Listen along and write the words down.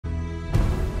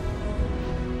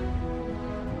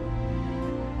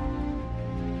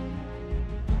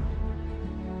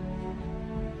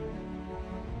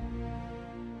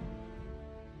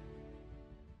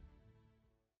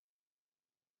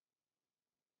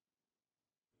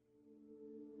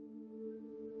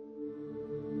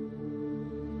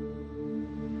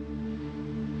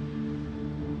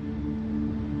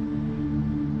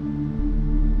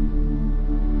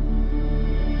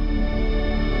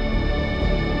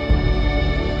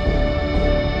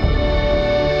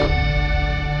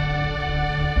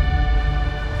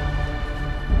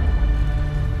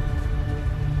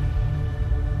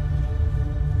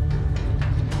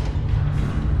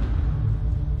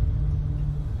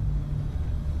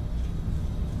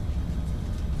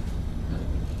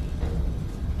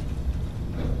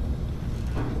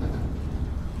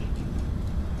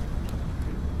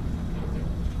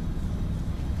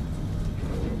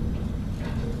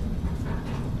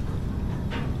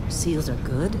Seals are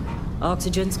good.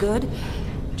 Oxygen's good.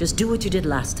 Just do what you did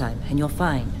last time, and you're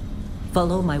fine.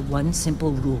 Follow my one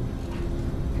simple rule.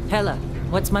 Hella,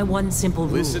 what's my one simple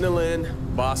rule? Listen to Lynn.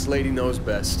 Boss lady knows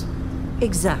best.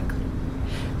 Exactly.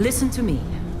 Listen to me.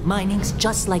 Mining's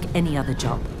just like any other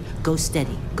job. Go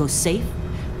steady, go safe,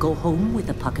 go home with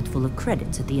a pocket full of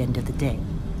credits at the end of the day.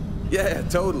 Yeah,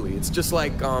 totally. It's just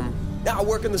like, I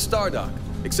work in the Stardock.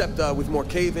 Except with more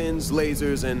cave-ins,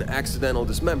 lasers, and accidental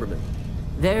dismemberment.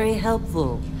 Very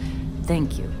helpful.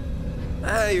 Thank you.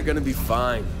 You're gonna be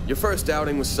fine. Your first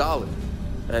outing was solid.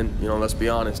 And, let's be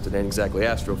honest, it ain't exactly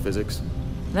astrophysics.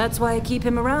 That's why I keep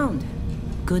him around.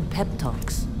 Good pep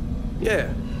talks.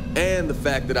 Yeah, and the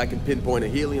fact that I can pinpoint a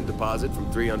helium deposit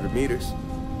from 300 meters.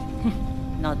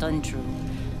 Not untrue.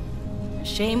 A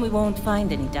shame we won't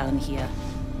find any down here.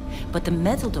 But the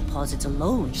metal deposits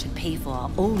alone should pay for our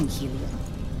own helium.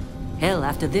 Hell,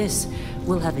 after this,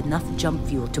 we'll have enough jump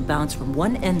fuel to bounce from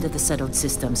one end of the settled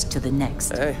systems to the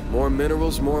next. Hey, more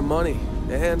minerals, more money.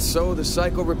 And so the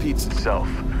cycle repeats itself.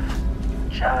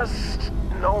 Just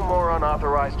no more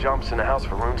unauthorized jumps in the house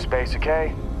for room space,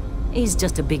 okay? He's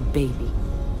just a big baby.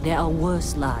 There are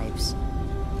worse lives.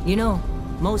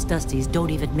 Most Dusties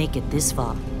don't even make it this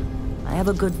far. I have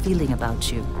a good feeling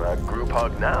about you. A group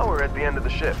hug now or at the end of the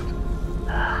shift?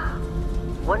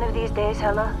 One of these days,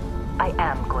 Hella, I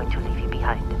am going to leave you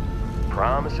behind.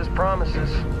 Promises, promises.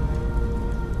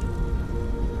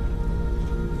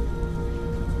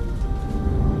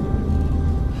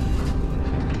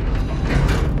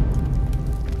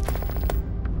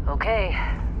 Okay,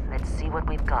 let's see what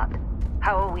we've got.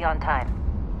 How are we on time?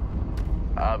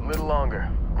 A little longer.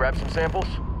 Grab some samples?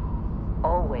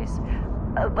 Always.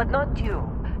 But not you.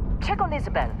 Check on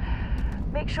Isabel.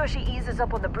 Make sure she eases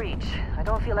up on the breach. I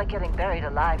don't feel like getting buried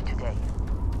alive today.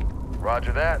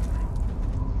 Roger that.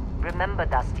 Remember,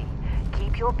 Dusty,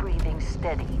 keep your breathing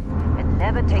steady, and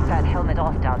never take that helmet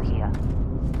off down here.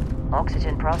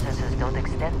 Oxygen processors don't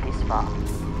extend this far.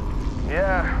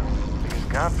 Yeah, because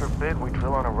God forbid we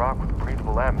drill on a rock with a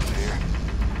breathable atmosphere.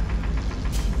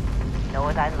 Know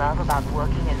what I love about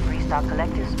working in Freestar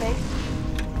Collective space?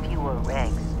 Fewer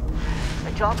regs.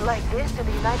 A job like this in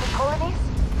the United Colonies?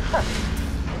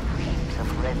 Heaps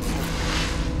of red tape.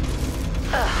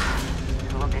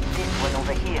 Look at this one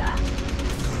over here.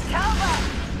 Calvert!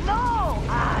 No!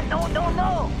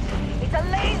 No! It's a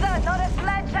laser, not a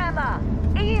sledgehammer!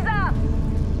 Ease up!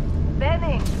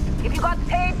 Benning, if you got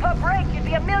paid per break, you'd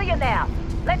be a millionaire.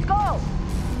 Let's go!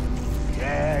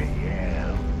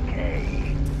 Yeah,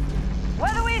 okay.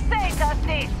 What do we say,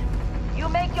 Dusties? You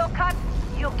make your cut,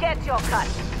 you get your cut.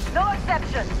 No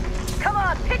exceptions. Come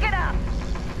on, pick it up!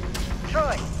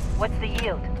 Troy, what's the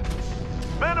yield?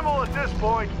 Minimal at this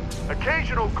point.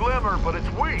 Occasional glimmer, but it's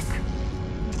weak.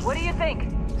 What do you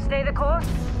think? Stay the course?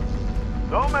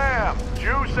 No, ma'am.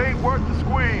 Juice ain't worth the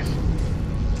squeeze.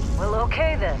 Well,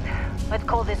 okay then. Let's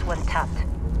call this one tapped.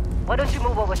 Why don't you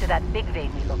move over to that big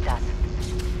vein we looked at?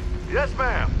 Yes,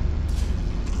 ma'am.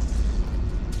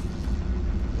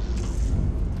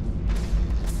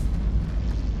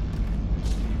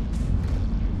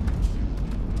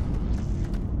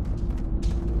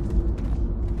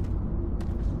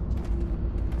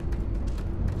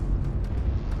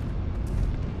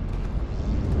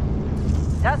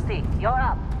 Dusty, you're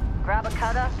up. Grab a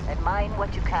cutter and mine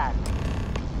what you can.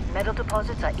 Metal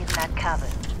deposits are in that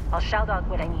cavern. I'll shout out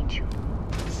when I need you.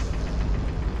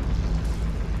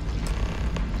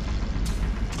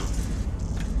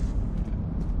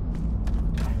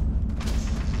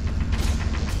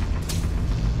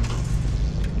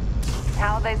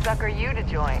 How'd they sucker you to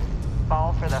join?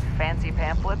 Fall for the fancy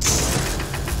pamphlets?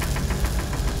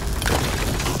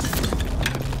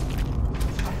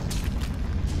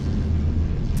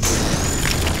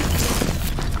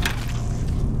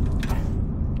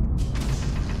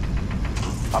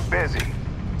 I'm busy.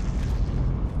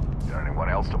 Got anyone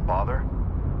else to bother?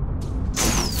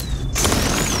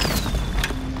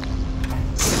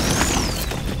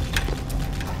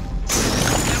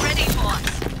 You're ready for us.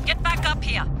 Get back up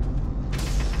here.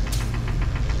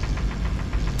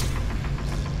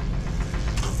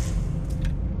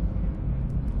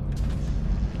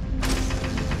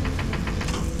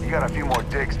 You got a few more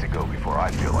digs to go before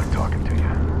I feel like talking to you.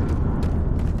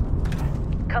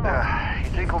 Come on. You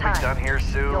think we'll be done here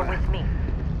soon? You're with me.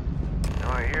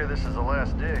 Now I hear this is the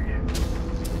last dig. And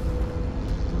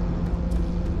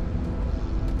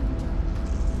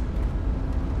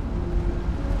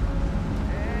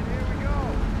here we go.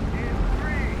 In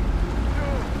 3, 2,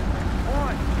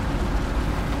 1.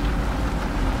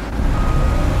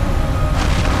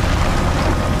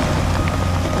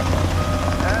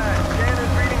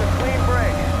 Scanner's reading a clean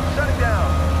break. Shut it down.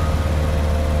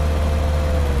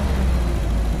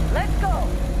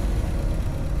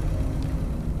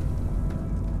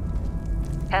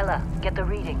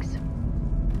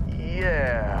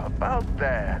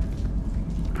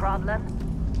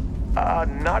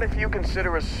 problem? Not if you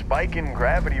consider a spike in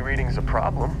gravity readings a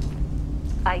problem.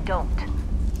 I don't.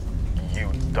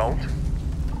 You don't?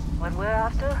 What we're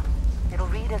after, it'll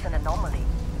read as an anomaly.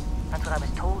 That's what I was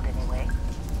told anyway.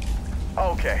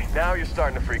 Okay, now you're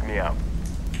starting to freak me out.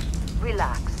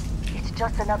 Relax. It's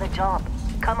just another job.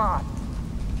 Come on.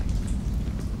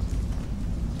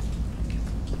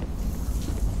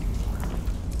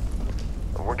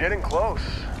 We're getting close,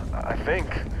 I think.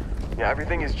 Yeah,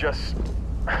 everything is just...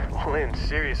 Lynn,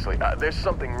 seriously, there's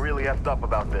something really effed up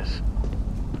about this.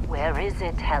 Where is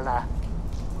it, Hella?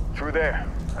 Through there,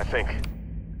 I think.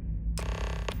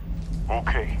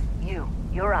 Okay.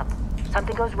 You're up.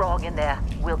 Something goes wrong in there,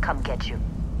 we'll come get you.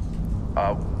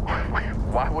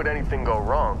 Why would anything go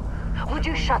wrong? Would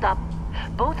you shut up?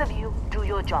 Both of you do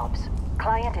your jobs.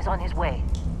 Client is on his way.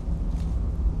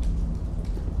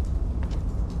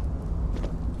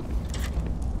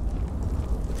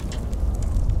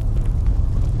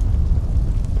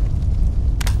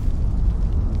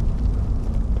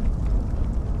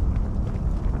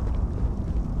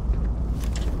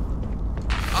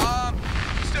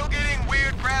 Still getting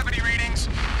weird gravity readings.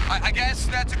 I guess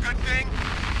that's a good thing.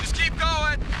 Just keep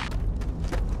going.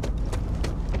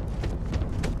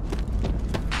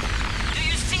 Do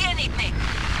you see anything?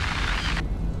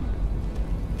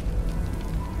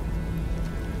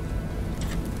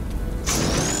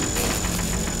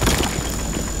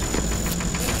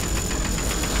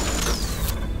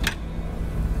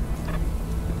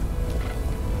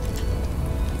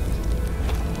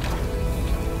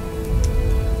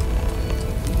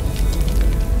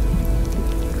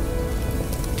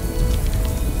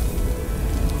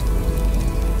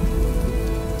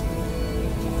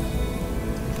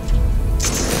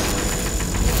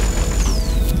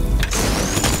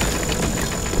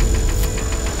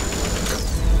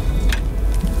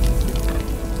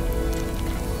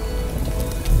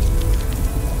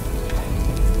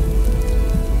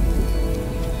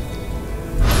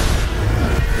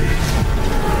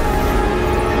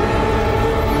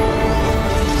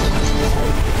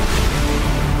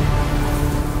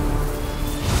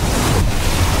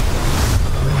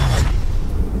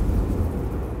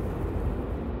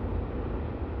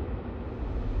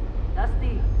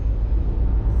 Dusty,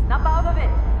 snap out of it!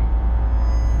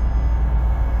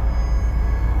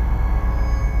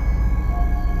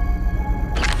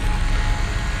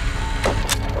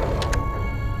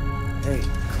 Hey,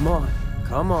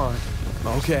 come on.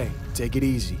 Okay, take it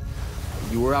easy.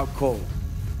 You were out cold.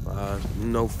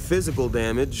 No physical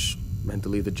damage.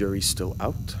 Mentally, the jury's still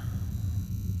out.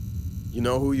 You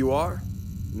know who you are?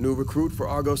 New recruit for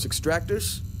Argos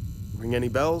Extractors? Ring any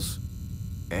bells?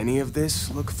 Any of this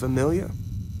look familiar?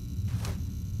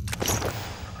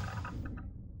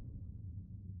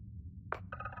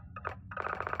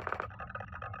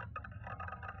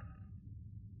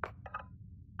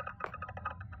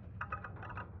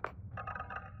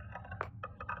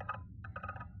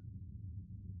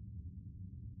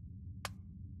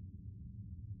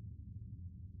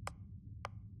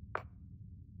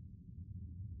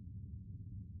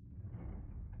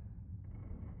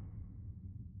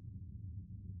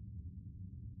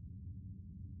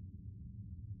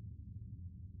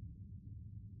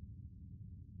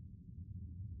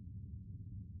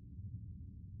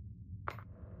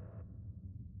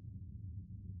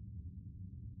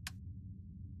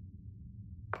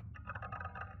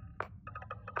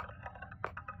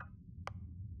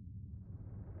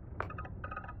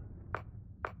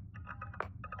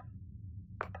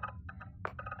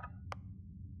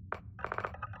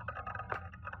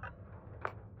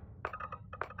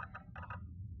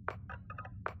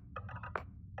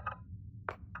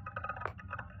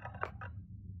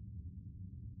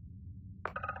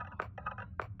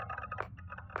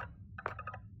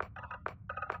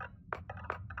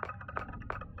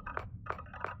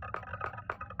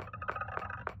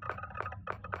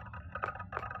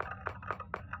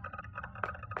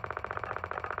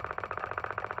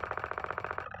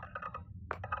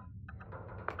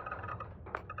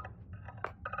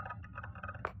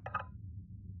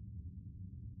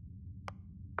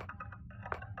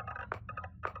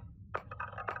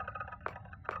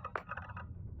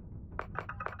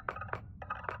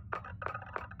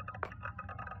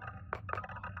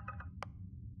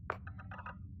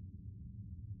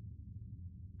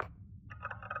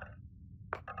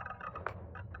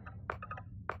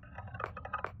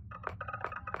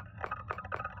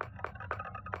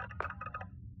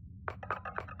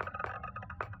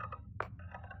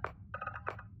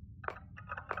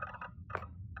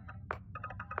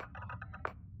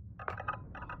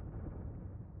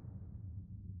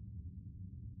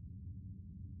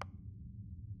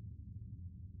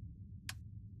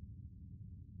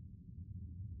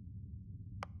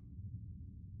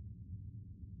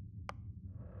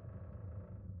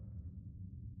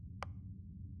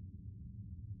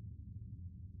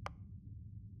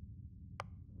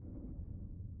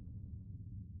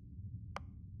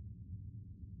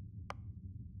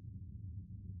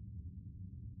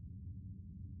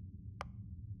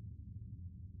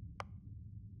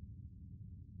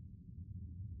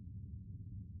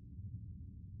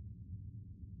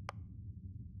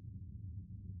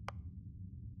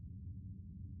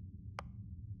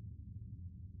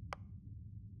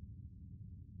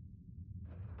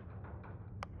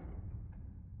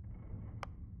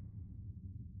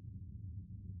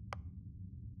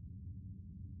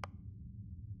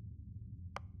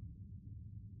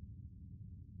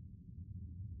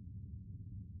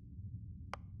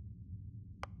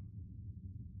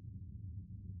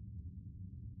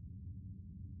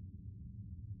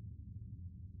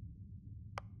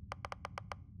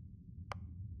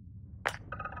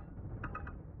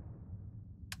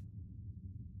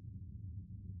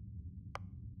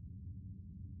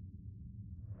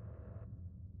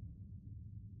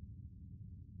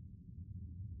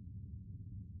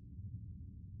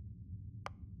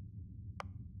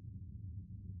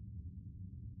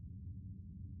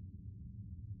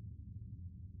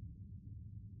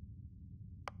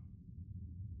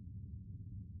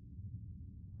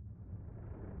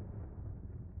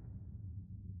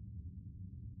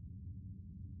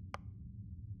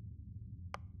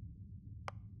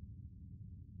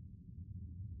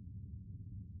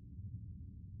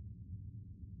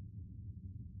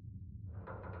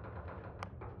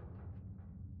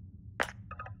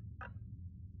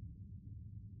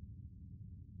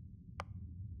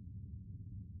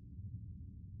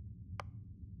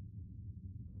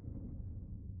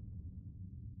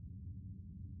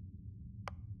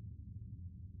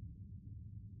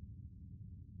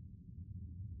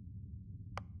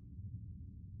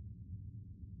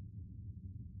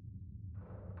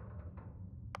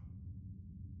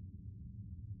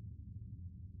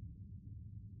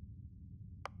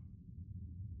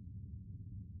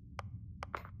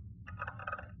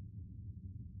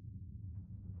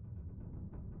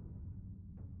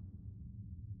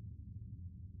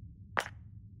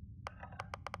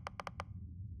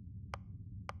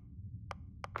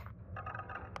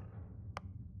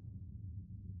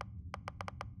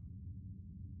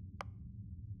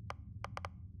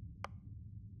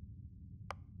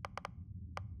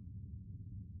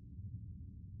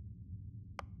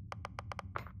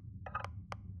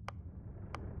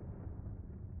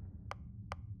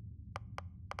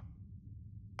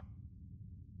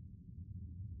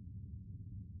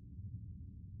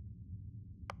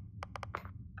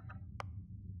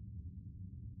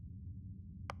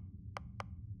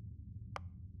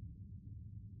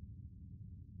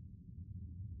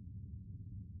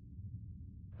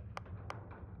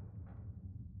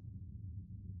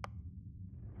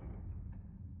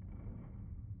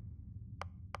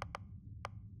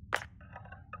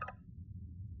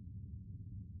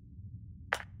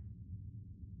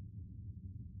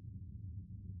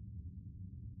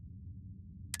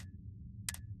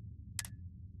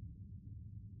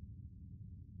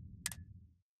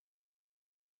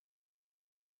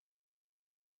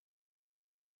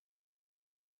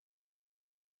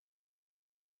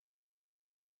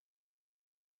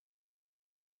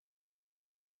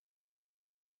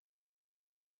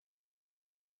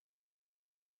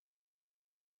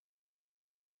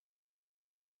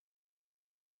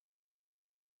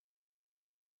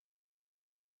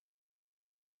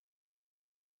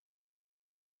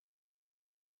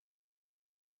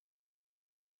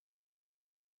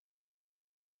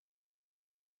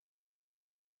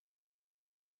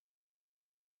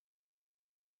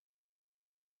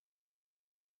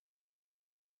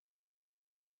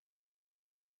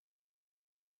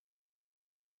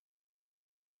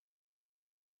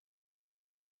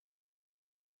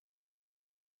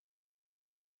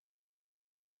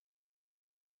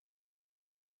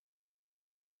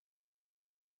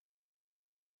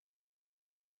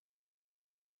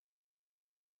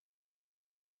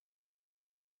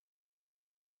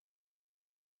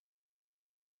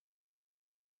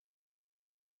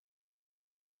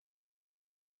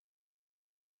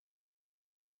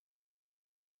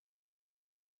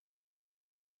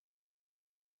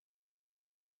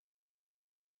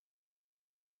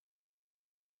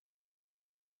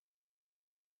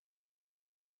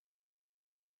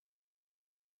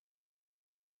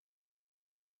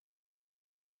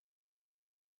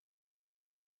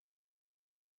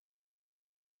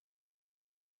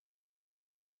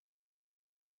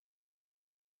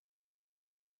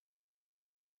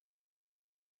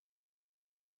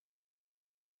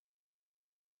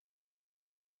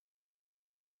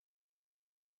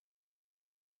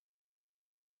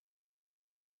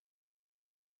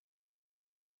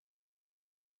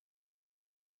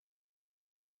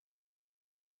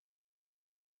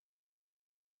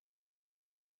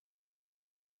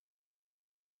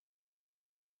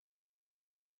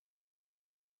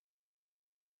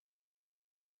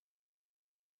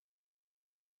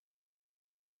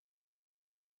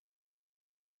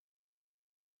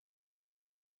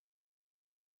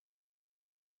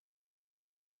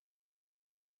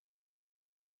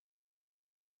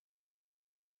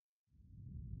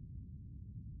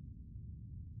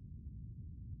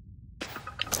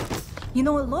 You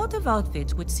know, a lot of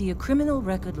outfits would see a criminal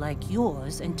record like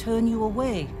yours and turn you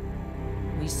away.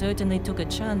 We certainly took a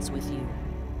chance with you.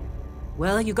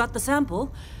 Well, you got the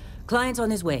sample. Client's on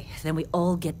his way, then we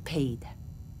all get paid.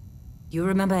 You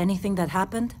remember anything that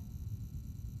happened?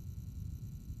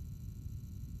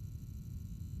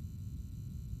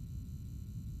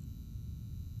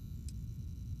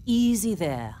 Easy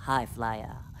there, high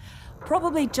flyer.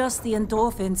 Probably just the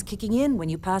endorphins kicking in when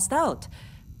you passed out.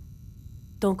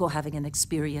 Don't go having an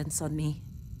experience on me.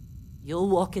 You'll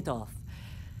walk it off.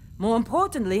 More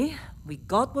importantly, we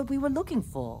got what we were looking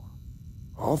for.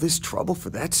 All this trouble for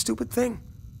that stupid thing?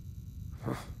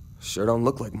 Huh, sure don't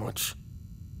look like much.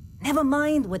 Never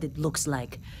mind what it looks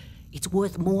like. It's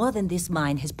worth more than this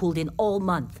mine has pulled in all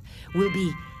month. We'll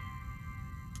be...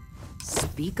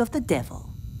 Speak of the devil.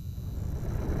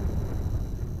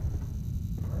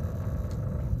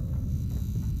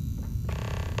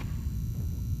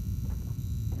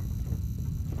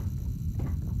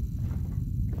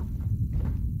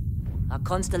 Our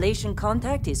Constellation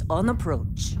contact is on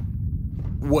approach.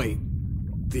 Wait,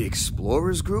 the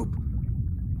Explorers group?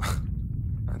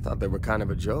 I thought they were kind of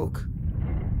a joke.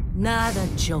 Not a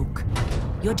joke.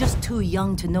 You're just too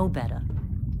young to know better.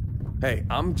 Hey,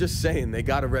 I'm just saying they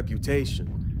got a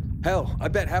reputation. Hell, I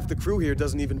bet half the crew here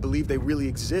doesn't even believe they really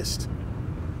exist.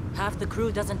 Half the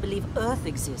crew doesn't believe Earth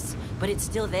exists, but it's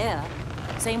still there.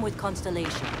 Same with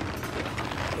Constellation.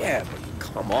 Yeah, but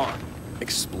come on.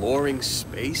 Exploring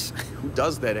space? Who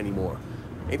does that anymore?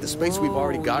 Ain't the space we've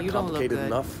already got complicated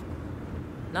enough?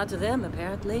 Not to them,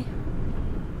 apparently.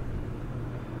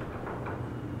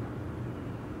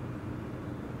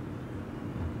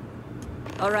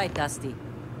 All right, Dusty.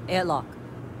 Airlock.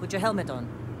 Put your helmet on.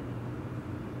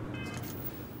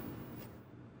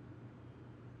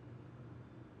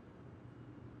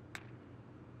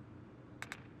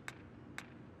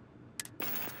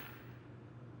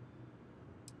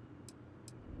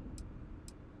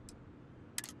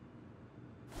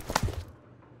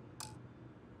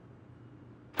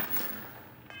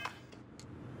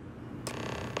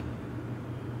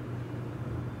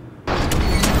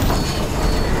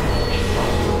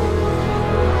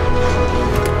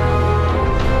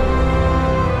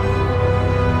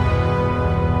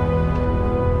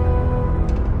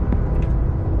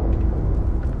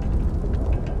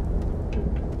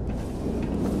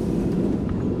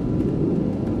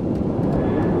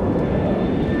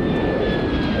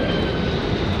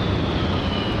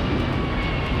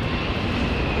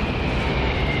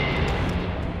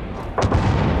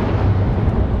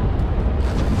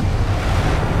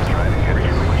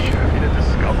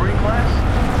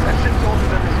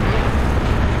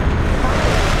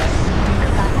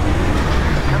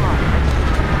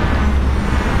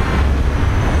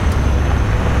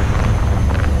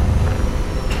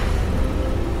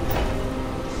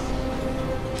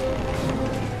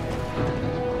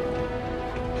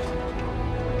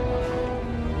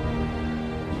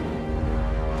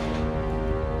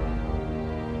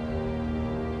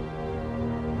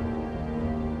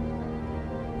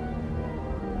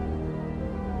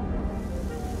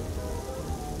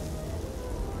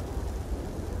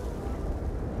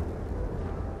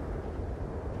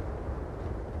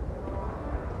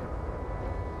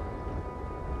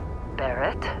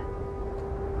 Barrett?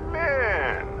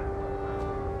 Man!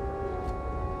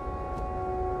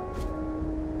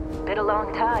 Been a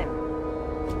long time.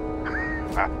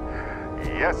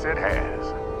 Yes, it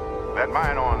has. That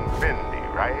mine on Fendi,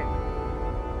 right?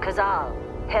 Kazal,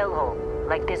 hellhole,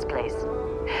 like this place.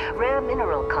 Rare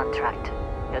mineral contract.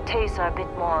 Your tastes are a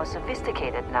bit more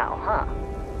sophisticated now, huh?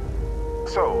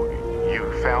 So,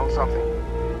 you found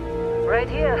something? Right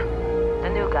here. The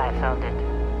new guy found it.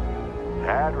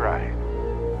 That right.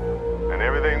 And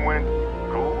everything went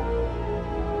cool?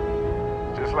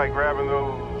 Just like grabbing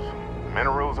those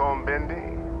minerals on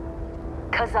Bendy?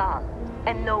 Kazal,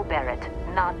 and no Barrett,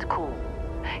 not cool.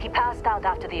 He passed out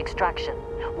after the extraction.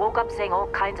 Woke up saying all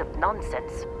kinds of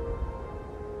nonsense.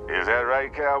 Is that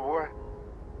right, cowboy?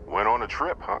 Went on a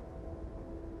trip, huh?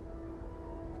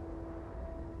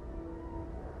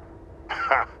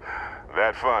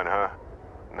 That fun, huh?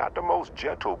 Not the most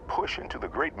gentle push into the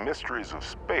great mysteries of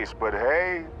space, but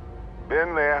hey,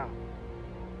 been there.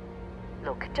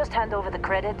 Look, just hand over the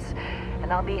credits,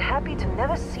 and I'll be happy to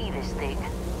never see this thing,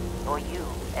 or you,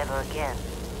 ever again.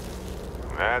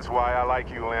 That's why I like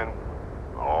you, Lynn.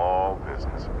 All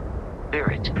business.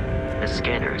 Barrett, the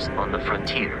scanners on the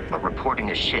frontier are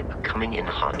reporting a ship coming in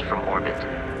hot from orbit.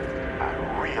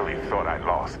 I really thought I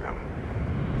lost them.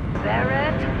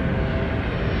 Barrett?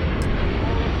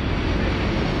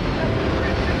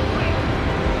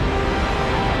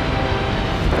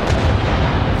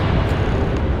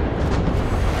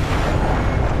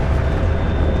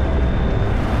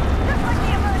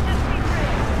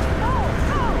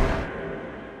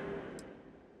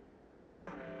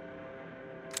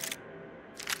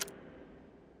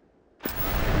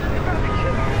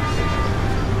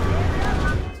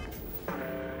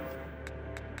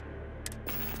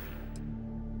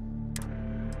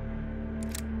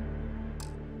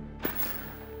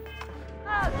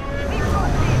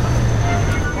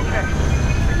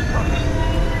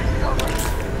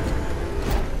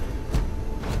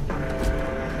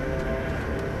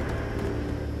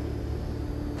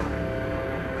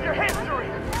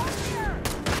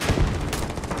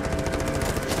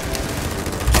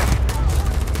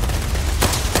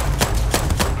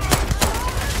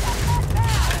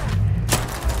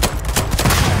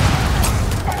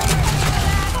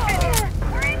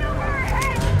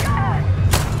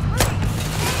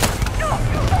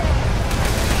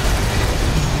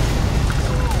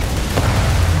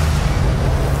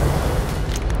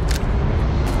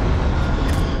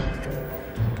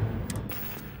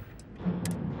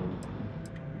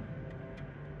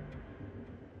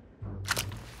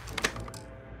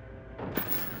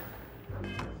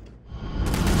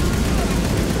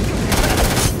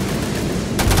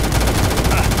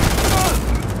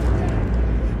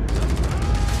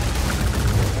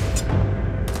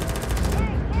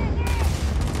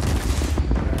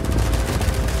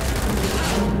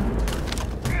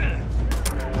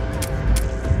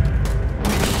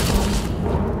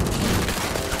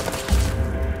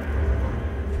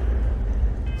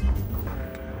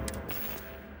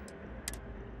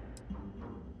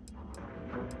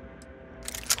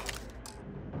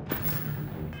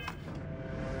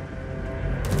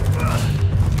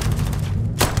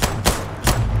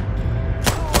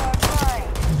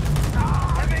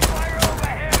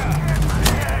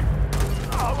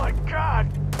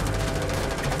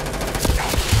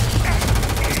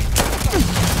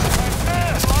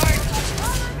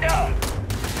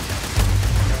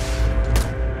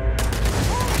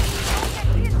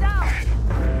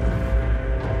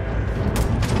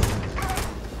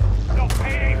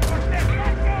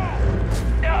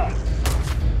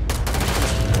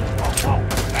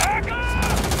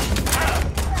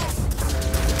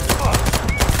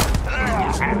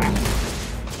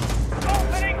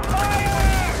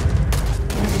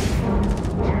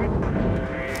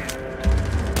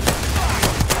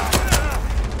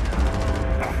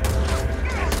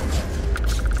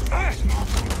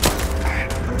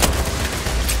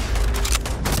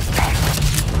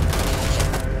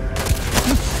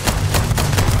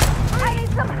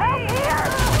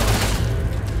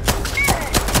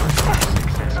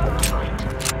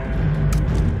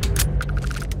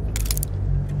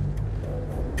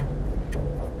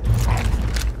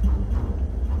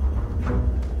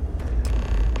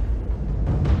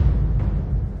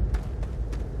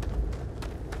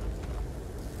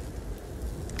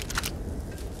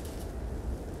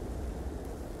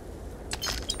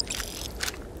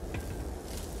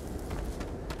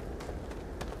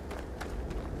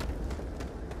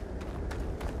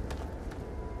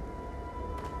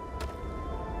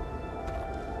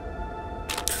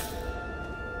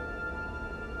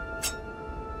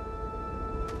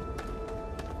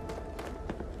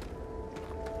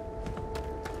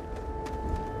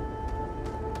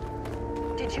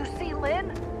 Did you see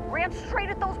Lynn? Ran straight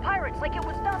at those pirates like it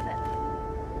was nothing.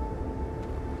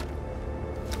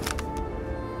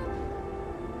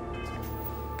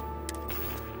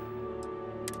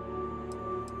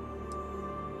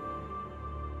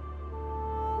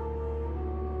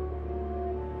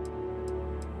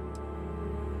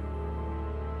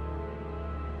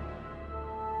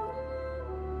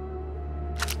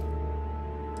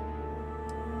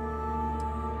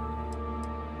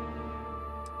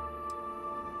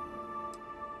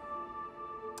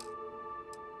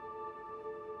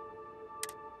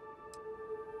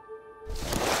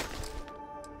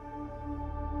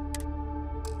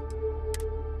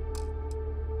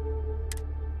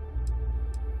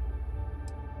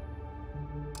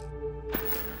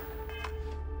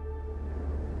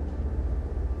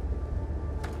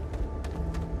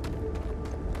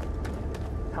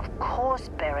 Of course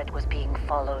Barrett was being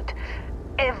followed.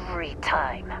 Every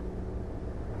time.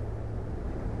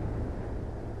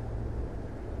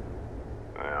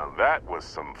 Well, that was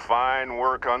some fine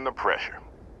work under pressure.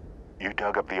 You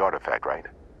dug up the artifact, right?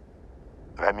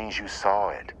 That means you saw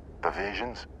it. The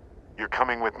visions? You're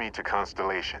coming with me to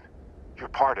Constellation. You're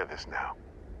part of this now.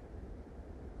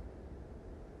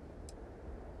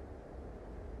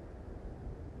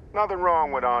 Nothing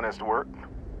wrong with honest work.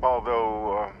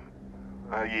 Although,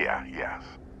 yes.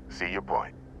 See your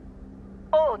point.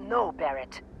 Oh no,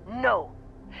 Barrett. No.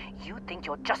 You think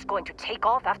you're just going to take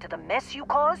off after the mess you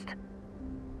caused?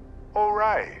 All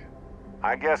right.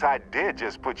 I guess I did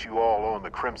just put you all on the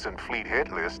Crimson Fleet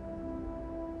hit list.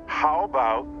 How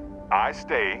about I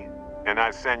stay and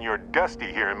I send your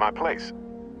Dusty here in my place?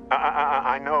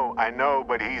 I know,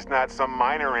 but he's not some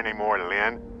miner anymore,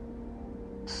 Lynn.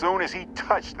 Soon as he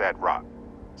touched that rock,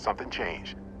 something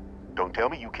changed. Don't tell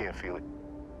me you can't feel it.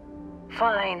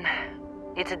 Fine.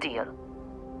 It's a deal.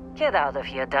 Get out of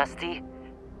here, Dusty.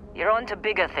 You're on to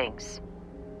bigger things.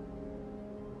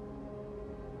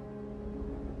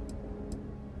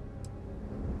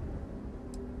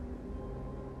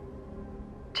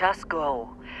 Just go.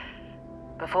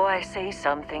 Before I say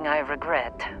something I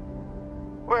regret.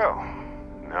 Well,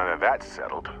 now that that's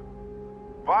settled.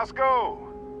 Vasco,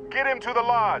 get him to the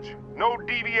lodge. No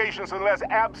deviations unless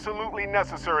absolutely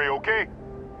necessary, okay?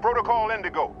 Protocol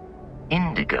Indigo.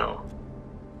 Indigo.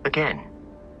 Again.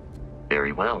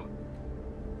 Very well.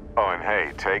 Oh, and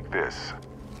hey, take this.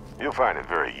 You'll find it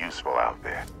very useful out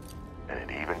there. And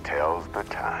it even tells the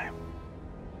time.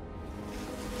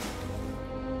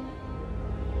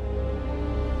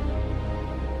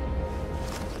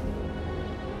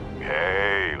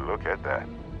 Hey, look at that.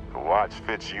 The watch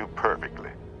fits you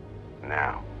perfectly.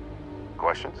 Now,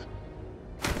 questions?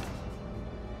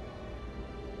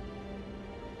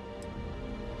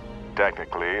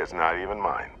 Technically, it's not even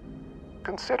mine.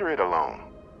 Consider it a loan.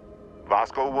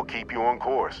 Vasco will keep you on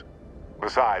course.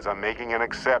 Besides, I'm making an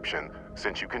exception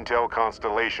since you can tell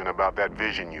Constellation about that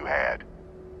vision you had.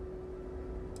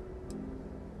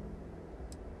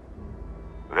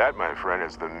 That, my friend,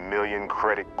 is the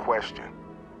million-credit question.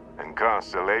 And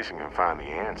Constellation can find the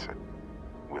answer,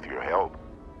 with your help.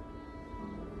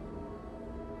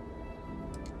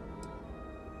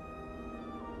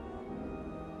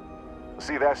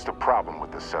 See, that's the problem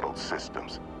with the settled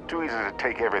systems. Too easy to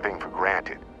take everything for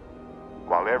granted.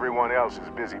 While everyone else is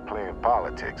busy playing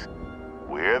politics,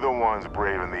 we're the ones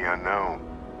braving the unknown,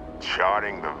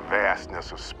 charting the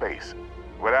vastness of space.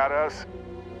 Without us,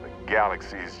 the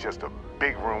galaxy is just a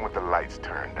big room with the lights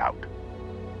turned out.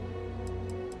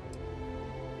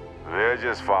 They're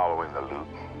just following the loot,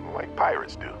 like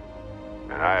pirates do.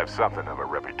 And I have something of a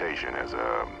reputation as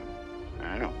a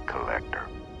loot collector.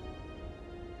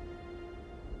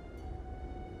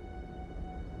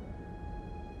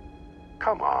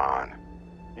 Come on.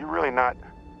 You really not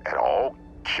at all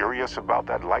curious about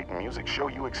that light and music show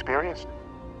you experienced?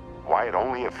 Why it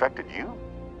only affected you?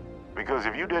 Because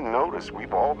if you didn't notice,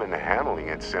 we've all been handling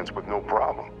it since with no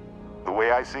problem. The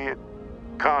way I see it,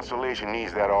 Constellation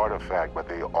needs that artifact, but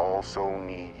they also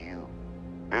need you.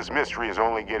 This mystery is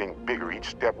only getting bigger each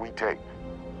step we take.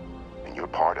 And you're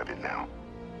part of it now.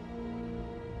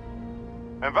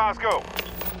 And Vasco,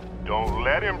 don't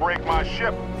let him break my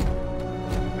ship.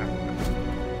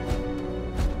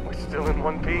 We're still in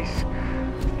one piece.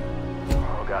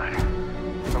 Oh, God.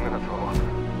 I'm gonna throw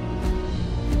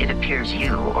up. It appears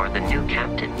you are the new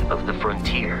captain of the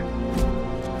Frontier.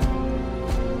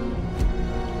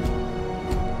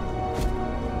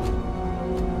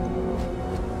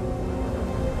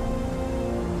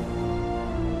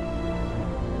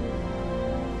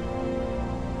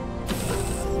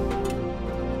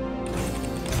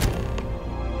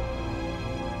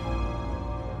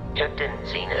 Captain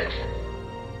Zenith,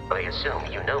 I assume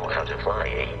you know how to fly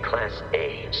a Class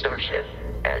A starship.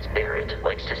 As Barrett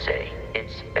likes to say,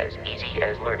 it's as easy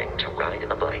as learning to ride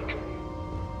a bike.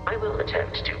 I will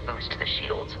attempt to boost the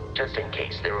shields, just in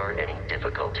case there are any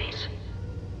difficulties.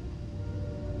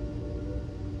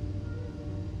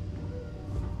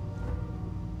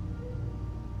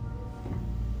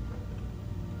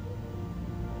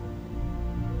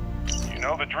 You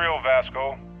know the drill,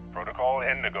 Vasco. Protocol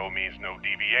Indigo means no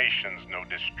deviations, no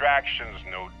distractions,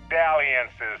 no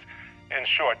dalliances, in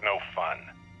short, no fun.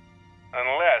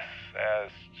 Unless, as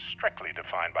strictly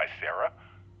defined by Sarah,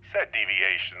 said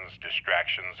deviations,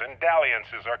 distractions, and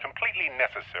dalliances are completely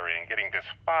necessary in getting this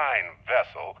fine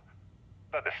vessel,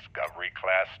 the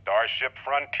Discovery-class Starship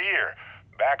Frontier,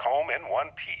 back home in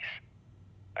one piece.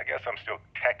 I guess I'm still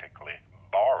technically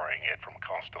borrowing it from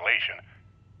Constellation,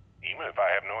 even if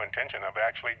I have no intention of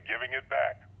actually giving it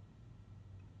back.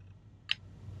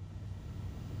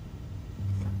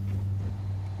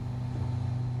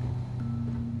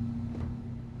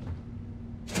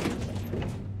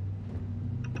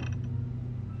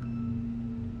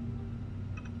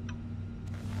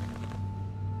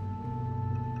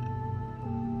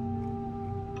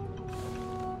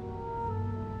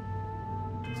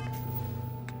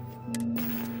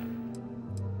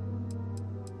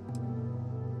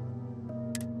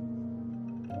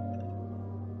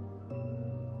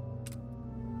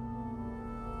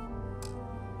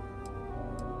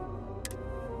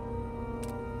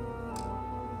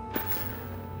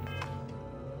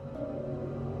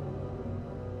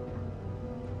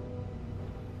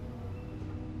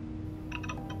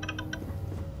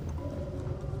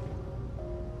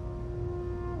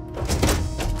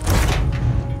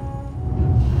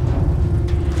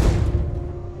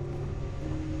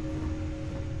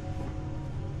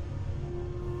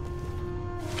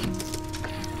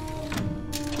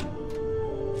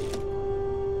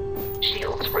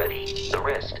 Shields ready. The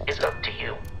rest is up